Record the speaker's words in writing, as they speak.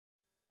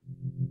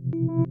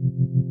Hi,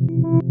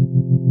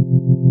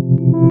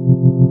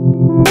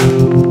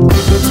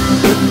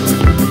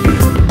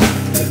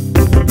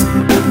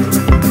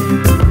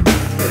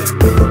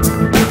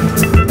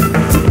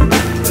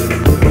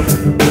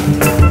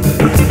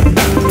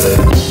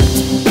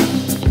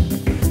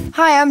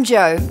 I'm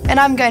Jo, and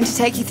I'm going to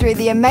take you through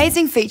the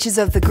amazing features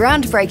of the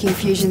groundbreaking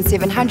Fusion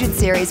 700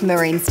 series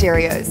marine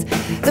stereos,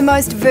 the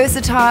most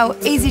versatile,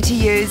 easy to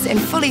use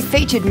and fully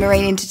featured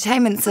marine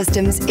entertainment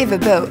systems ever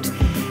built.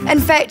 In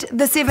fact,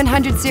 the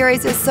 700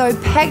 series is so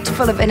packed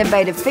full of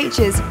innovative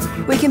features,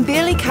 we can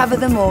barely cover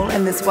them all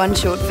in this one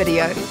short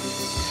video.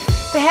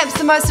 Perhaps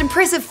the most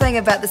impressive thing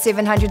about the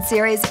 700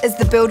 series is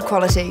the build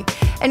quality.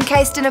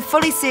 Encased in a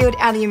fully sealed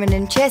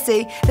aluminium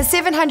chassis, the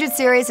 700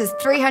 series is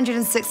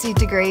 360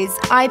 degrees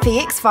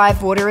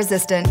IPX5 water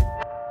resistant.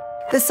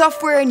 The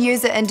software and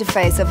user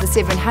interface of the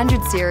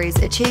 700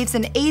 series achieves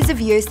an ease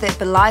of use that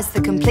belies the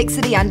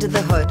complexity under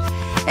the hood.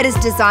 It is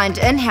designed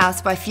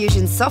in-house by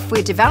Fusion's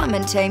software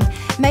development team,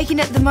 making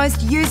it the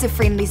most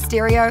user-friendly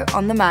stereo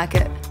on the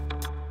market.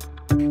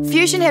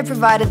 Fusion have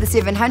provided the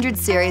 700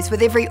 series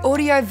with every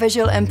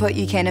audio-visual input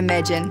you can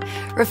imagine,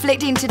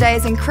 reflecting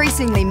today's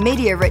increasingly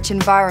media-rich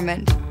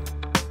environment.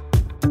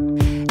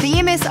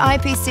 The MS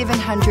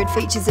IP700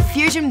 features a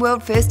Fusion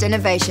world-first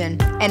innovation,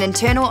 an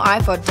internal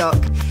iPod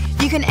dock.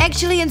 You can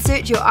actually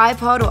insert your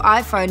iPod or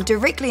iPhone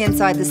directly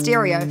inside the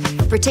stereo,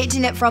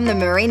 protecting it from the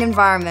marine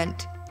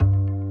environment.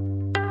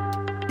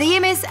 The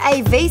MS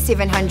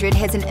AV700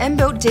 has an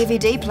inbuilt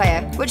DVD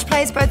player, which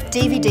plays both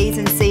DVDs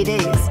and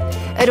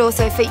CDs. It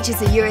also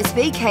features a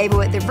USB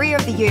cable at the rear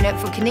of the unit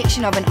for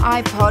connection of an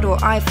iPod or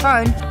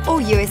iPhone, or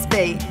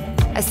USB.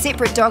 A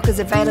separate dock is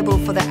available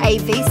for the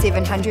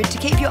AV700 to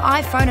keep your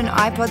iPhone and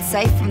iPod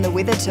safe from the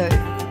weather too.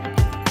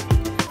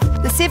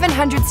 The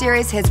 700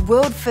 series has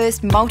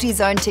world-first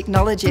multi-zone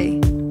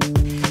technology,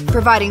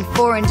 providing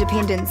 4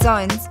 independent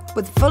zones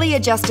with fully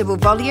adjustable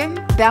volume,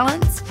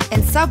 balance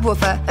and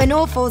subwoofer in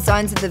all 4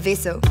 zones of the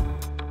vessel.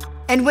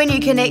 And when you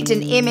connect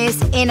an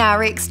MS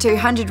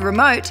NRX200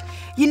 remote,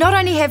 you not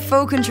only have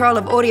full control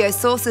of audio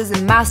sources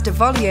and master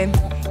volume,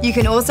 you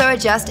can also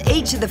adjust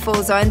each of the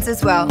 4 zones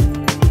as well.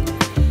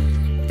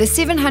 The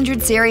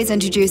 700 series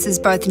introduces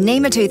both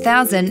NMEA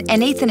 2000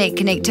 and Ethernet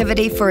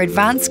connectivity for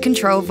advanced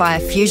control via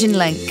Fusion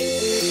Link.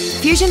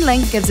 Fusion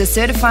Link gives a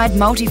certified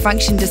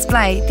multifunction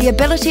display the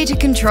ability to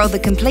control the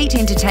complete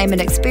entertainment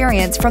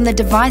experience from the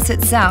device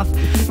itself,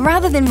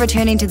 rather than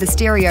returning to the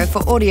stereo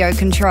for audio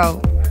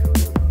control.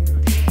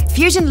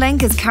 Fusion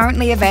Link is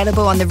currently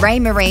available on the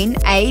Raymarine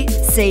A,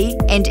 C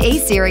and E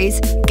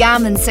series,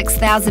 Garmin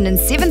 6000 and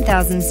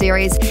 7000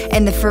 series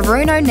and the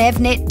Furuno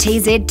Navnet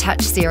TZ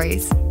Touch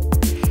series.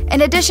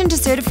 In addition to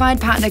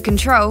certified partner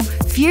control,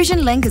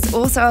 Fusion Link is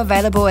also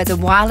available as a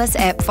wireless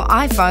app for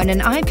iPhone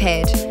and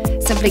iPad.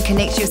 Simply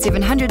connect your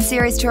 700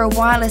 series to a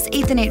wireless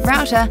Ethernet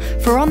router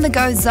for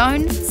on-the-go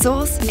zone,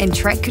 source and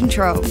track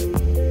control.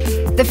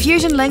 The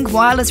Fusion Link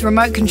wireless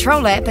remote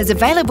control app is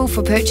available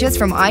for purchase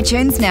from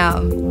iTunes now.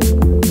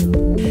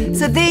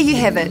 So there you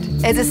have it,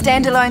 as a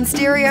standalone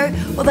stereo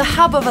or the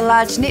hub of a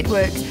large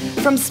network.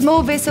 From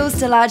small vessels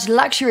to large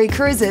luxury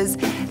cruisers,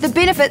 the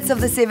benefits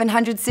of the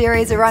 700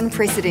 series are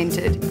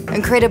unprecedented,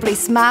 incredibly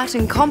smart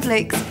and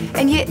complex,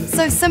 and yet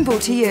so simple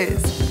to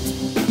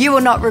use. You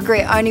will not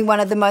regret owning one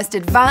of the most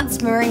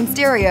advanced marine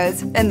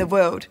stereos in the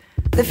world,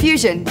 the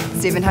Fusion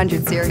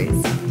 700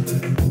 series.